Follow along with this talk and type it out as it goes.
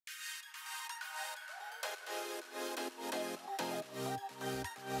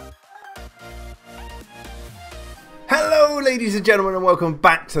Hello ladies and gentlemen, and welcome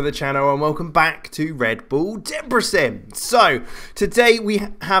back to the channel, and welcome back to Red Bull Debrecen. So today we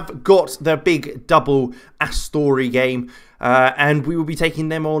have got the big double Astori game, and we will be taking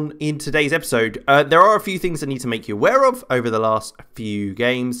them on in today's episode. There are a few things I need to make you aware of over the last few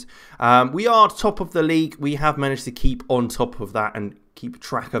games. We are top of the league. We have managed to keep on top of that and keep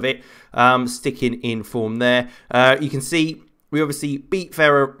track of it, sticking in form there. You can see we obviously beat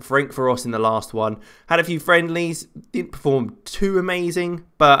Frankfurt in the last one. Had a few friendlies, didn't perform too amazing,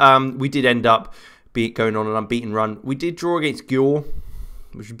 but we did end up going on an unbeaten run. We did draw against Gjør,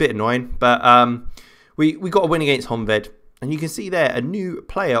 which was a bit annoying, but we got a win against Honved. And you can see there a new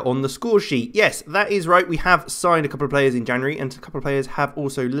player on the score sheet. Yes, that is right. We have signed a couple of players in January, and a couple of players have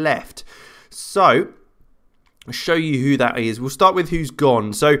also left. So I'll show you who that is. We'll start with who's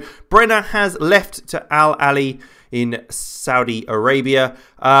gone. So Brenner has left to Al Ali in Saudi Arabia.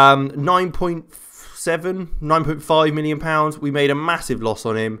 9.5 million pounds. We made a massive loss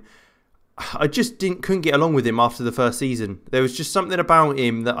on him. I just couldn't get along with him after the first season. There was just something about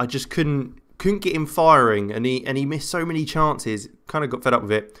him that I just couldn't get him firing, and he missed so many chances. Kind of got fed up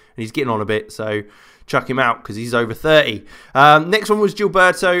with it, and he's getting on a bit, so chuck him out because he's over 30. Next one was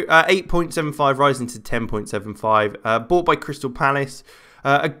Gilberto, 8.75 rising to 10.75. Bought by Crystal Palace.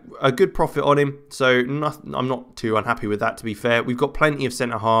 A good profit on him, so I'm not too unhappy with that, to be fair. We've got plenty of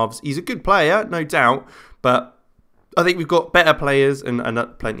centre halves. He's a good player, no doubt, but I think we've got better players and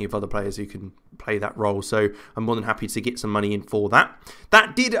plenty of other players who can play that role, so I'm more than happy to get some money in for that.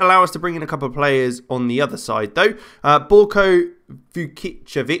 That did allow us to bring in a couple of players on the other side, though. Borko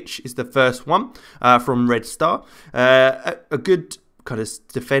Vukicevic is the first one from Red Star. A good kind of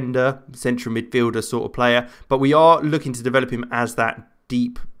defender, central midfielder sort of player, but we are looking to develop him as that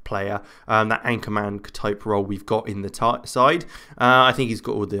deep player, that anchorman type role we've got in the side. I think he's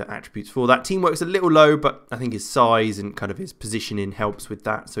got all the attributes for that. Teamwork's a little low, but I think his size and kind of his positioning helps with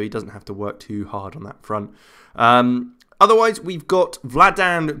that, so he doesn't have to work too hard on that front. Otherwise, we've got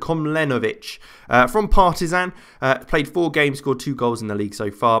Vladan Komlenovic from Partizan. Played 4 games, scored 2 goals in the league so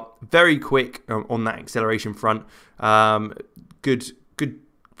far. Very quick on that acceleration front. Good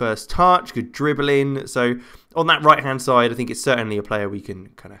first touch, good dribbling. So on that right-hand side, I think it's certainly a player we can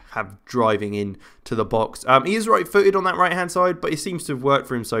kind of have driving in to the box. He is right-footed on that right-hand side, but it seems to have worked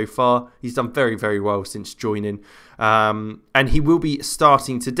for him so far. He's done very, very well since joining. And he will be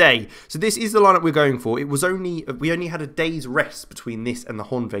starting today. So this is the lineup we're going for. We only had a day's rest between this and the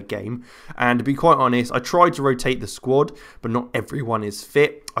Honved game. And to be quite honest, I tried to rotate the squad, but not everyone is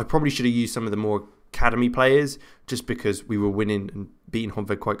fit. I probably should have used some of the more academy players just because we were winning and beating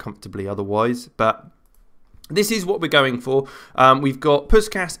Honved quite comfortably otherwise. But this is what we're going for. We've got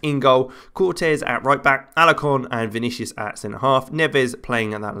Puskas in goal, Cortez at right back, Alarcon and Vinicius at centre half, Neves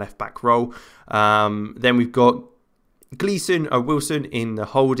playing at that left back role. Then we've got Gleeson or Wilson in the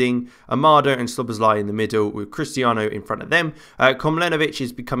holding, Amado and Slobozlai in the middle with Cristiano in front of them. Komlenovic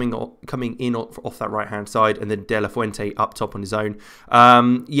is coming in off that right hand side, and then De La Fuente up top on his own.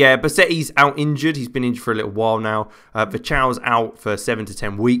 Yeah, Bassetti's out injured. He's been injured for a little while now. Vachau's out for 7 to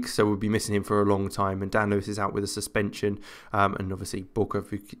 10 weeks, so we'll be missing him for a long time. And Dan Lewis is out with a suspension, and obviously Borko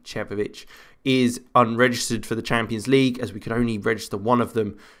Vukicevic is unregistered for the Champions League, as we could only register one of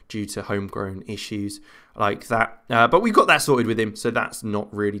them due to homegrown issues like that. But we've got that sorted with him, so that's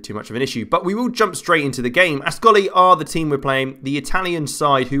not really too much of an issue. But we will jump straight into the game. Ascoli are the team we're playing, the Italian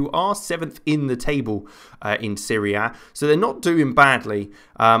side, who are 7th in the table in Serie A. So they're not doing badly,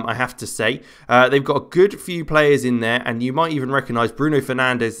 I have to say. They've got a good few players in there, and you might even recognise Bruno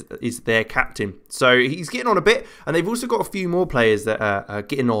Fernandes is their captain. So he's getting on a bit, and they've also got a few more players that are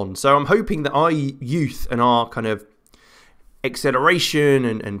getting on. So I'm hoping that our youth and our kind of acceleration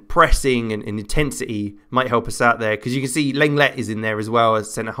and pressing and intensity might help us out there, because you can see Lenglet is in there as well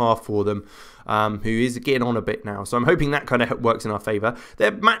as centre half for them, who is getting on a bit now. So I'm hoping that kind of works in our favour.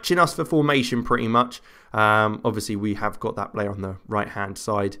 They're matching us for formation pretty much. Obviously we have got that player on the right hand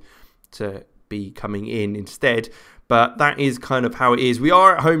side to be coming in instead, but that is kind of how it is. We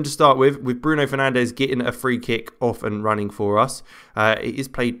are at home to start with Bruno Fernandes getting a free kick off and running for us. It is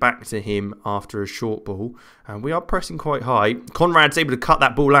played back to him after a short ball, and we are pressing quite high. Conrad's able to cut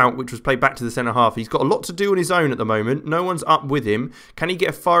that ball out, which was played back to the centre half. He's got a lot to do on his own at the moment. No one's up with him. Can he get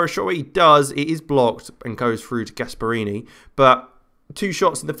a fire shot? He does. It is blocked and goes through to Gasparini, but 2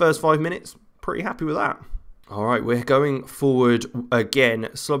 shots in the first 5 minutes. Pretty happy with that. All right, we're going forward again.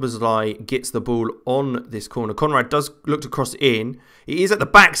 Slobozlai gets the ball on this corner. Conrad does look to cross it in. He is at the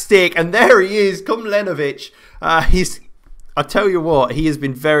back stick, and there he is, Komlenovic. I tell you what, he has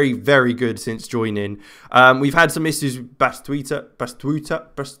been very, very good since joining. We've had some issues with Batista,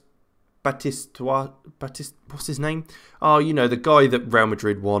 what's his name? Oh, you know, the guy that Real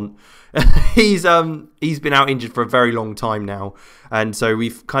Madrid want. He's been out injured for a very long time now, and so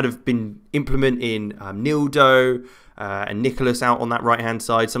we've kind of been implementing Nildo and Nicholas out on that right hand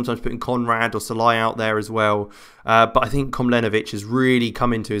side. Sometimes putting Conrad or Salai out there as well. But I think Komlenovic has really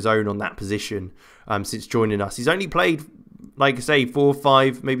come into his own on that position since joining us. He's only played, like I say, 4,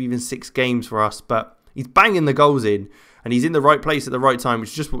 5, maybe even 6 games for us, but he's banging the goals in. And he's in the right place at the right time, which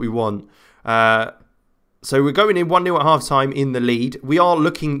is just what we want. So we're going in 1-0 at half-time in the lead. We are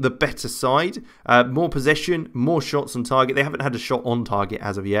looking the better side. More possession, more shots on target. They haven't had a shot on target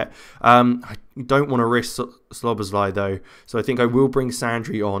as of yet. I don't want to risk Slobozlai, though. So I think I will bring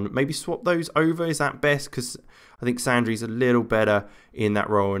Sandri on. Maybe swap those over. Is that best? Because I think Sandri's a little better in that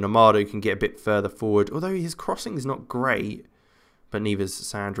role. And Amado can get a bit further forward. Although his crossing is not great. But neither's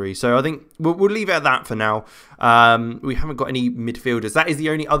Sandri. So I think we'll leave it at that for now. We haven't got any midfielders. That is the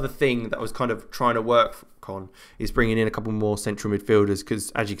only other thing that I was kind of trying to work on, is bringing in a couple more central midfielders. Because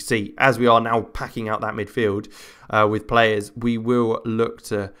as you can see, as we are now packing out that midfield with players, we will look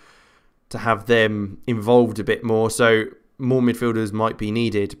to have them involved a bit more. So more midfielders might be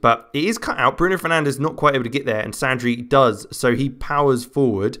needed. But it is cut out. Bruno Fernandes not quite able to get there. And Sandri does. So he powers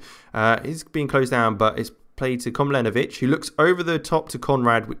forward. It's being closed down, but it's played to Komlenovic, who looks over the top to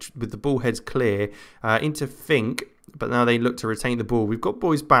Conrad, which with the ball heads clear, into Fink, but now they look to retain the ball. We've got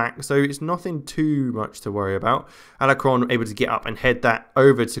boys back, so it's nothing too much to worry about. Alacron able to get up and head that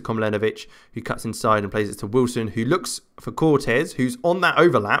over to Komlenovic, who cuts inside and plays it to Wilson, who looks for Cortez, who's on that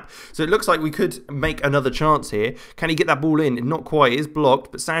overlap. So it looks like we could make another chance here. Can he get that ball in? Not quite. It is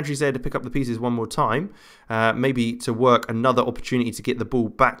blocked, but Sandri's there to pick up the pieces one more time, maybe to work another opportunity to get the ball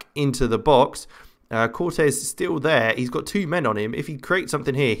back into the box. Cortez is still there. He's got 2 men on him. If he creates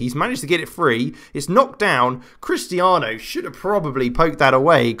something here, he's managed to get it free. It's knocked down. Cristiano should have probably poked that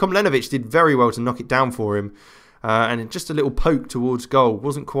away. Komlenovic did very well to knock it down for him. And just a little poke towards goal.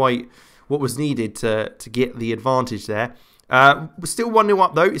 Wasn't quite what was needed to get the advantage there. We're still 1-0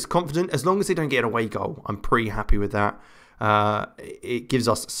 up though. It's confident. As long as they don't get an away goal, I'm pretty happy with that. It gives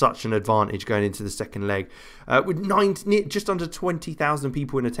us such an advantage going into the second leg. With just under 20,000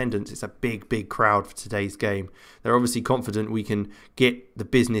 people in attendance, it's a big, big crowd for today's game. They're obviously confident we can get the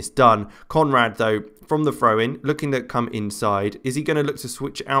business done. Conrad, though, from the throw-in, looking to come inside. Is he going to look to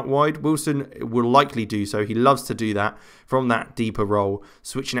switch out wide? Wilson will likely do so. He loves to do that from that deeper role.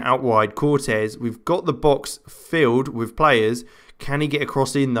 Switching it out wide. Cortez, we've got the box filled with players. Can he get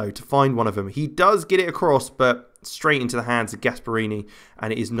across in, though, to find one of them? He does get it across, but straight into the hands of Gasparini,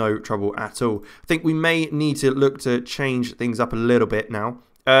 and it is no trouble at all. I think we may need to look to change things up a little bit now.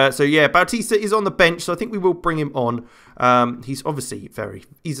 So yeah, Bautista is on the bench, so I think we will bring him on. He's obviously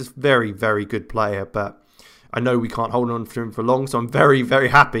he's a very, very good player, but I know we can't hold on to him for long, so I'm very, very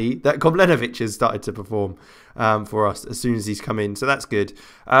happy that Komlenovic has started to perform for us as soon as he's come in, so that's good.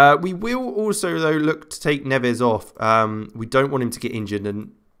 We will also, though, look to take Neves off. We don't want him to get injured,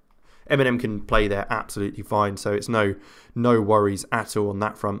 and Eminem can play there absolutely fine, so it's no worries at all on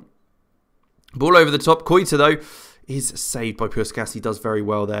that front. Ball over the top. Koita, though, is saved by Puskas. He does very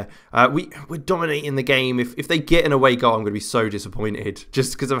well there. We're dominating the game. If they get an away goal, I'm going to be so disappointed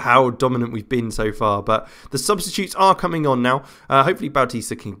just because of how dominant we've been so far. But the substitutes are coming on now. Hopefully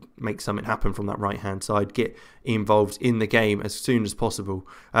Bautista can make something happen from that right-hand side, get involved in the game as soon as possible.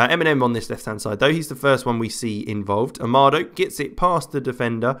 Eminem on this left-hand side, though, he's the first one we see involved. Amado gets it past the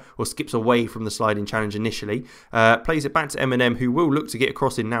defender, or skips away from the sliding challenge initially. Plays it back to Eminem, who will look to get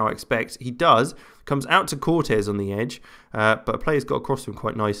across in now, I expect. He does. Comes out to Cortez on the edge, but a player's got across him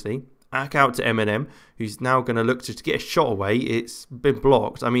quite nicely. Back out to Eminem, who's now going to look to get a shot away. It's been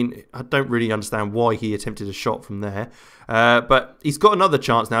blocked. I mean, I don't really understand why he attempted a shot from there. But he's got another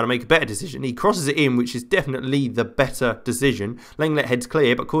chance now to make a better decision. He crosses it in, which is definitely the better decision. Lenglet heads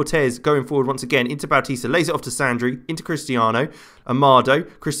clear, but Cortez going forward once again into Bautista. Lays it off to Sandri, into Cristiano. Amado,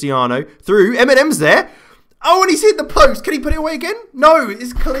 Cristiano, through. Eminem's there. Oh, and he's hit the post. Can he put it away again? No,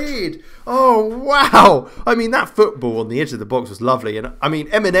 it's cleared. Oh, wow. I mean, that football on the edge of the box was lovely. And I mean,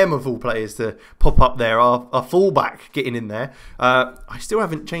 Eminem of all players to pop up there, our fullback getting in there. I still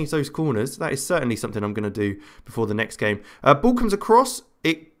haven't changed those corners. That is certainly something I'm going to do before the next game. Ball comes across.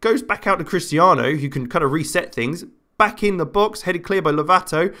 It goes back out to Cristiano, who can kind of reset things. Back in the box, headed clear by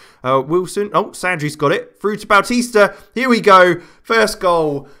Lovato. Wilson. Oh, Sandri's got it. Through to Bautista. Here we go. First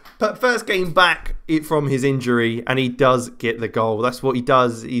goal. First game back from his injury, and he does get the goal. That's what he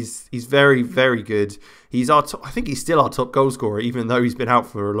does. He's very, very good. He's I think he's still our top goal scorer, even though he's been out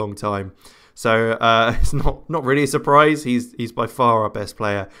for a long time. So it's not really a surprise. He's by far our best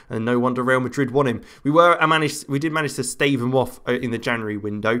player, and no wonder Real Madrid won him. We did manage to stave him off in the January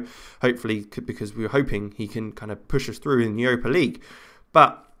window, hopefully because we were hoping he can kind of push us through in the Europa League.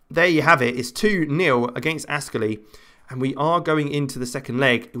 But there you have it. It's 2-0 against Ascoli. And we are going into the second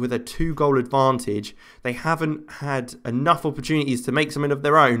leg with a 2-goal advantage. They haven't had enough opportunities to make something of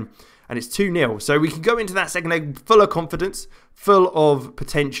their own. And it's 2-0. So we can go into that second leg full of confidence, full of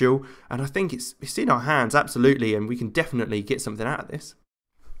potential. And I think it's in our hands, absolutely. And we can definitely get something out of this.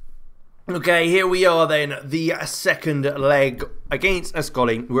 Okay, here we are then. The second leg against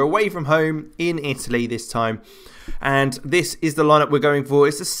Ascoli. We're away from home in Italy this time. And this is the lineup we're going for.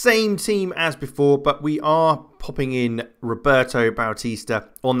 It's the same team as before, but we are popping in Roberto Bautista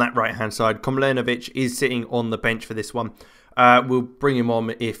on that right-hand side. Komlenovic is sitting on the bench for this one. We'll bring him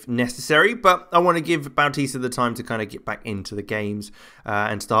on if necessary, but I want to give Bautista the time to kind of get back into the games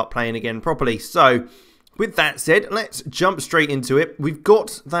and start playing again properly. So, with that said, let's jump straight into it. We've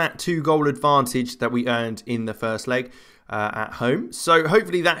got that 2-goal advantage that we earned in the first leg at home. So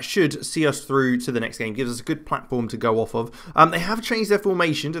hopefully that should see us through to the next game. Gives us a good platform to go off of. They have changed their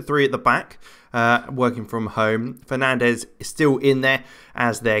formation to 3 at the back, working from home. Fernandez is still in there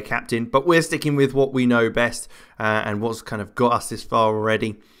as their captain, but we're sticking with what we know best and what's kind of got us this far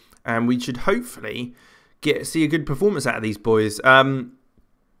already. And we should hopefully see a good performance out of these boys. But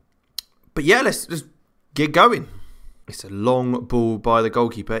yeah, let's just get going. It's a long ball by the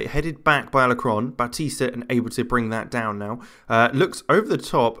goalkeeper, headed back by Alarcon. Bautista and able to bring that down now. Looks over the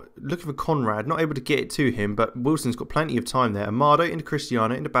top, looking for Conrad, not able to get it to him, but Wilson's got plenty of time there. Amado into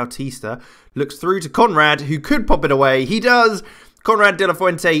Cristiano, into Bautista. Looks through to Conrad, who could pop it away. He does! Conrad de la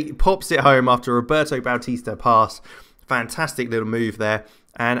Fuente pops it home after a Roberto Bautista pass. Fantastic little move there.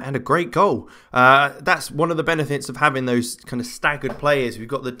 And a great goal. That's one of the benefits of having those kind of staggered players. We've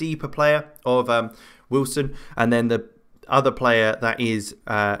got the deeper player of Wilson, and then the other player that is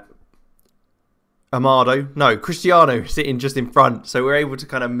Cristiano sitting just in front. So we're able to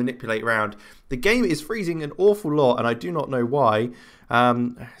kind of manipulate around. The game is freezing an awful lot, and I do not know why.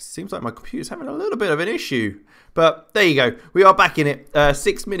 Seems like my computer's having a little bit of an issue. But there you go. We are back in it.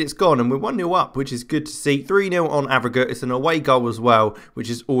 6 minutes gone, and we're 1-0 up, which is good to see. 3-0 on aggregate. It's an away goal as well, which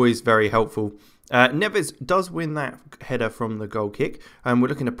is always very helpful. Neves does win that header from the goal kick, and we're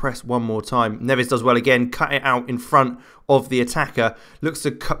looking to press one more time. Neves does well again, cut it out in front of the attacker, looks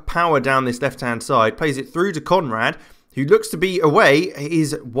to power down this left-hand side, plays it through to Conrad, who looks to be away,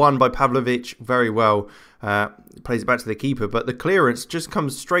 is won by Pavlovic very well, plays it back to the keeper, but the clearance just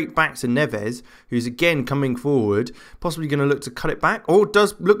comes straight back to Neves, who's again coming forward, possibly going to look to cut it back, or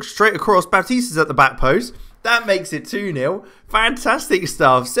does look straight across. Bautista's at the back post. That makes it 2-0. Fantastic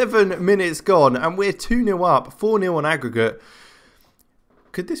stuff. 7 minutes gone, and we're 2-0 up. 4-0 on aggregate.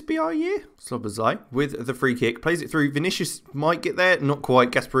 Could this be our year? Slobozai with the free kick. Plays it through. Vinicius might get there. Not quite.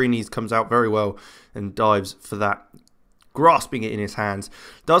 Gasparini's comes out very well and dives for that. Grasping it in his hands.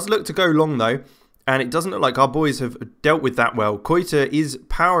 Does look to go long, though. And it doesn't look like our boys have dealt with that well. Koita is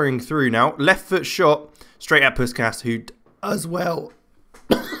powering through now. Left foot shot. Straight at Puskas, who does well.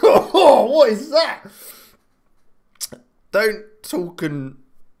 Oh, what is that? Don't talk and...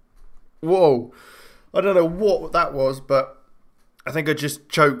 Whoa. I don't know what that was, but I think I just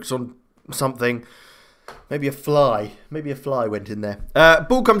choked on something. Maybe a fly. Maybe a fly went in there.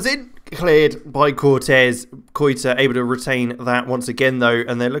 Ball comes in. Cleared by Cortez. Koita able to retain that once again, though.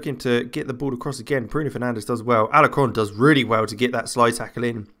 And they're looking to get the ball across again. Bruno Fernandes does well. Alarcon does really well to get that slide tackle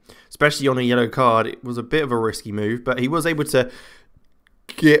in. Especially on a yellow card. It was a bit of a risky move, but he was able to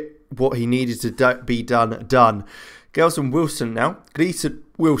get what he needed to be done. Gelson Wilson now. Gleason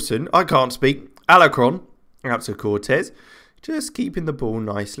Wilson. I can't speak. Alarcon. Out to Cortez. Just keeping the ball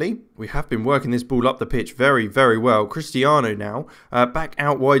nicely. We have been working this ball up the pitch very, very well. Cristiano now. Back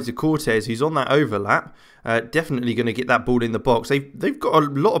out wide to Cortez, who's on that overlap. Definitely going to get that ball in the box. They've got a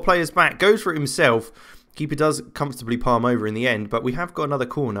lot of players back. Goes for it himself. Keeper does comfortably palm over in the end, but we have got another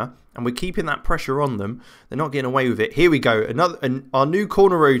corner, and we're keeping that pressure on them. They're not getting away with it. Here we go. Our new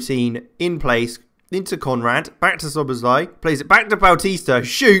corner routine in place. Into Conrad, back to Szoboszlai, plays it back to Bautista,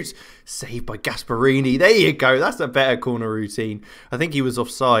 shoots, saved by Gasparini. There you go, that's a better corner routine. I think he was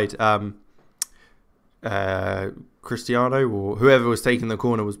offside. Cristiano or whoever was taking the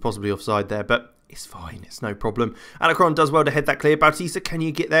corner was possibly offside there, but it's fine, it's no problem. Alarcon does well to head that clear. Bautista, can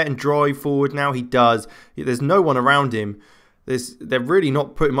you get there and drive forward now? He does. There's no one around him. They're really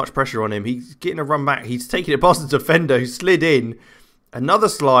not putting much pressure on him. He's getting a run back. He's taking it past the defender who slid in. Another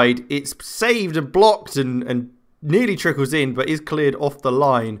slide, it's saved and blocked and nearly trickles in, but is cleared off the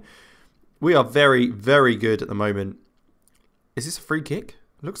line. We are very, very good at the moment. Is this a free kick?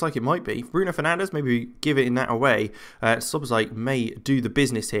 Looks like it might be. Bruno Fernandes, maybe give it in that away. Szoboszlai may do the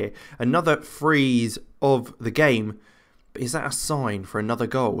business here. Another freeze of the game. But is that a sign for another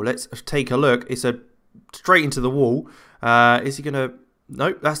goal? Let's take a look. It's a straight into the wall. Is he going to...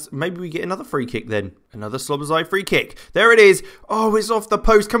 No, maybe we get another free kick then. Another Szoboszlai free kick. There it is. Oh, it's off the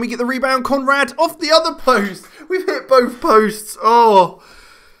post. Can we get the rebound? Conrad off the other post. We've hit both posts. Oh,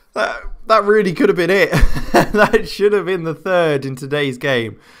 that really could have been it. That should have been the third in today's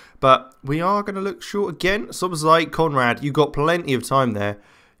game. But we are going to look short again. Szoboszlai, Conrad, you got plenty of time there.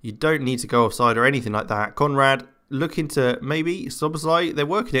 You don't need to go offside or anything like that. Conrad, looking to maybe Szoboszlai. They're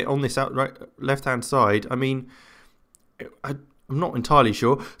working it on this left-hand side. I mean, I'm not entirely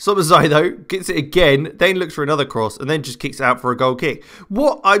sure. Szoboszlai, though, gets it again, then looks for another cross, and then just kicks it out for a goal kick.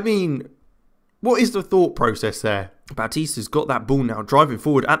 What is the thought process there? Bautista's got that ball now, driving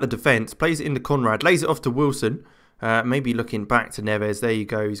forward at the defence, plays it into Conrad, lays it off to Wilson. Maybe looking back to Neves. There you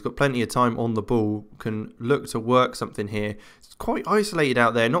go. He's got plenty of time on the ball. Can look to work something here. It's quite isolated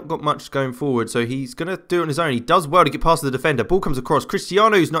out there. Not got much going forward. So he's going to do it on his own. He does well to get past the defender. Ball comes across.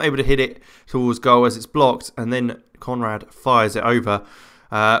 Cristiano's not able to hit it towards goal as it's blocked. And then Conrad fires it over.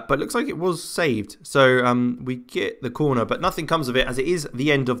 But it looks like it was saved. So we get the corner. But nothing comes of it as it is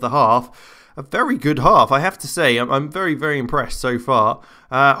the end of the half. A very good half, I have to say. I'm very, very impressed so far.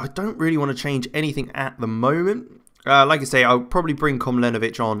 I don't really want to change anything at the moment. Like I say, I'll probably bring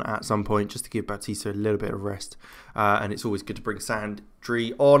Komlenovic on at some point just to give Bautista a little bit of rest. And it's always good to bring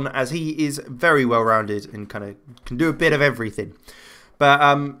Sandri on as he is very well-rounded and kind of can do a bit of everything. But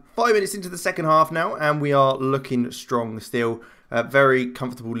 5 minutes into the second half now, and we are looking strong still. Very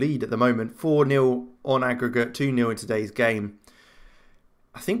comfortable lead at the moment. 4-0 on aggregate, 2-0 in today's game.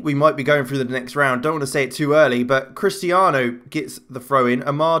 I think we might be going through the next round. Don't want to say it too early, but Cristiano gets the throw in.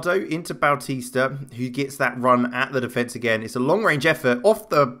 Amado into Bautista, who gets that run at the defence again. It's a long-range effort off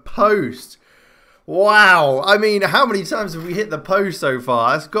the post. Wow. I mean, how many times have we hit the post so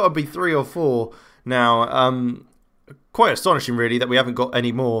far? It's got to be 3 or 4 now. Quite astonishing, really, that we haven't got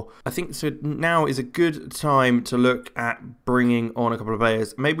any more. I think so now is a good time to look at bringing on a couple of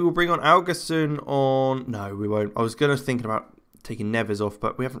players. Maybe we'll bring on Algerson on... No, we won't. I was going to think about taking Neves off,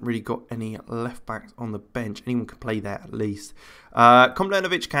 but we haven't really got any left backs on the bench. Anyone can play there at least.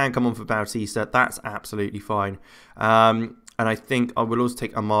 Komlenovic can come on for Bautista. That's absolutely fine. And I think I will also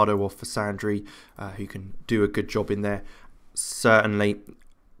take Amado off for Sandri, who can do a good job in there. Certainly,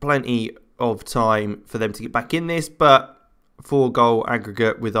 plenty of time for them to get back in this, but 4 goal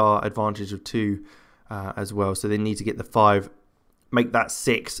aggregate with our advantage of 2 as well. So they need to get the 5. Make that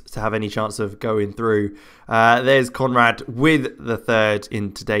 6 to have any chance of going through. There's Conrad with the 3rd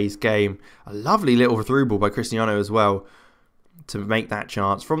in today's game. A lovely little through ball by Cristiano as well to make that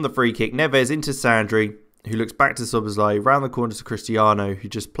chance. From the free kick, Neves into Sandri, who looks back to Szoboszlai, round the corner to Cristiano, who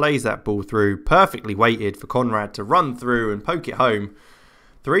just plays that ball through. Perfectly weighted for Conrad to run through and poke it home.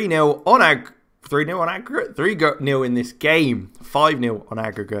 3-0 on aggregate. 3-0 in this game. 5-0 on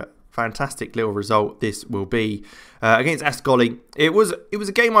aggregate. Fantastic little result this will be against Ascoli. It was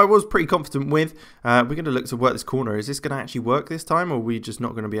a game I was pretty confident with. We're going to look to work this corner. Is this going to actually work this time, or are we just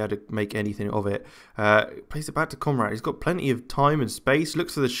not going to be able to make anything of it? Plays it back to Conrad. He's got plenty of time and space.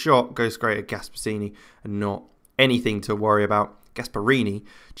 Looks for the shot. Goes straight at Gasparini, and not anything to worry about. Gasparini.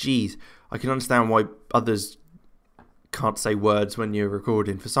 Jeez, I can understand why others can't say words when you're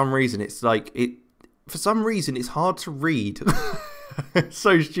recording. For some reason, it's like it. For some reason, it's hard to read.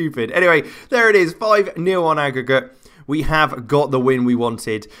 So stupid. Anyway, there it is. 5-0 on aggregate. We have got the win we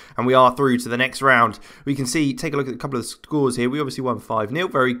wanted, and we are through to the next round. We can see, take a look at a couple of the scores here. We obviously won 5-0.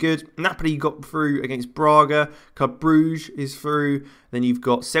 Very good. Napoli got through against Braga. Club Bruges is through. Then you've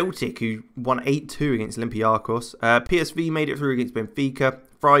got Celtic, who won 8-2 against Olympiacos. PSV made it through against Benfica.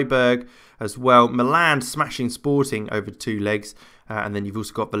 Freiburg as well. Milan smashing Sporting over 2 legs. And then you've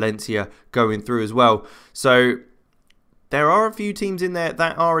also got Valencia going through as well. So there are a few teams in there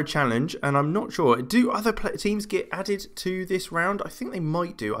that are a challenge, and I'm not sure. Do other teams get added to this round? I think they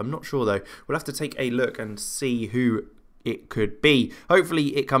might do. I'm not sure, though. We'll have to take a look and see who it could be.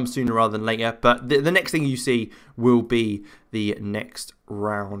 Hopefully, it comes sooner rather than later, but the next thing you see will be the next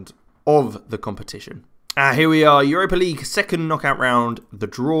round of the competition. Here we are, Europa League, second knockout round. The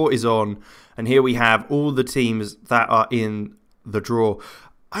draw is on, and here we have all the teams that are in the draw.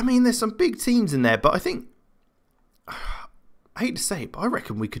 I mean, there's some big teams in there, but I think... I hate to say it, but I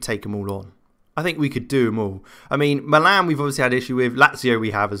reckon we could take them all on. I think we could do them all. I mean, Milan we've obviously had issue with. Lazio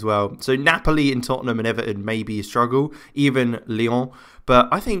we have as well. So Napoli and Tottenham and Everton may be a struggle. Even Lyon. But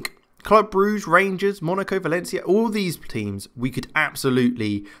I think Club Brugge, Rangers, Monaco, Valencia, all these teams we could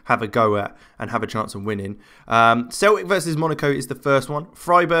absolutely have a go at and have a chance of winning. Celtic versus Monaco is the first one.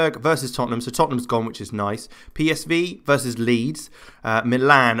 Freiburg versus Tottenham. So Tottenham's gone, which is nice. PSV versus Leeds.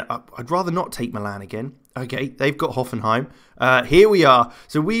 Milan. I'd rather not take Milan again. Okay, they've got Hoffenheim. Here we are.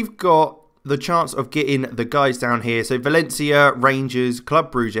 So we've got the chance of getting the guys down here. So Valencia, Rangers,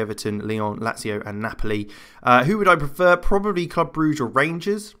 Club Brugge, Everton, Lyon, Lazio and Napoli. Who would I prefer? Probably Club Brugge or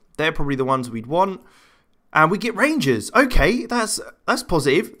Rangers. They're probably the ones we'd want. And we get Rangers. Okay, that's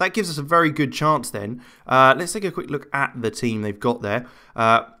positive. That gives us a very good chance then. Let's take a quick look at the team they've got there.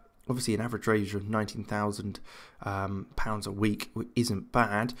 Obviously, an average wage of £19,000 a week isn't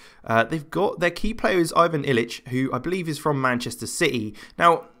bad. They've got their key player is Ivan Illich, who I believe is from Manchester City.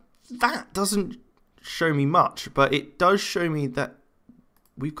 Now, that doesn't show me much, but it does show me that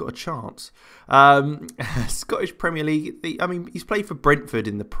we've got a chance. Scottish Premier League. I mean, he's played for Brentford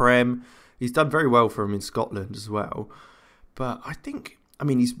in the Prem. He's done very well for him in Scotland as well. But I think, I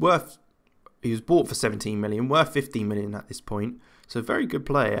mean, he was bought for 17 million, worth 15 million at this point. So very good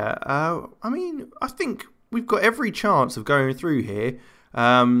player. I mean, I think we've got every chance of going through here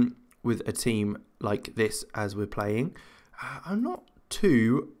with a team like this as we're playing. I'm not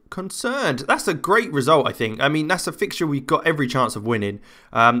too concerned. That's a great result, I think. I mean, that's a fixture we've got every chance of winning.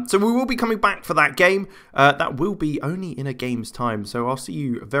 So we will be coming back for that game. That will be only in a game's time. So I'll see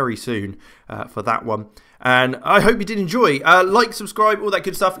you very soon for that one. And I hope you did enjoy. Like, subscribe, all that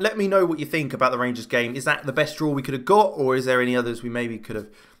good stuff. Let me know what you think about the Rangers game. Is that the best draw we could have got? Or is there any others we maybe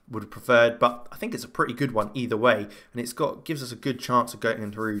would have preferred? But I think it's a pretty good one either way. And gives us a good chance of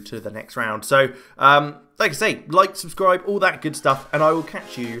going through to the next round. So, like I say, like, subscribe, all that good stuff. And I will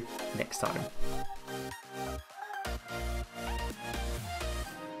catch you next time.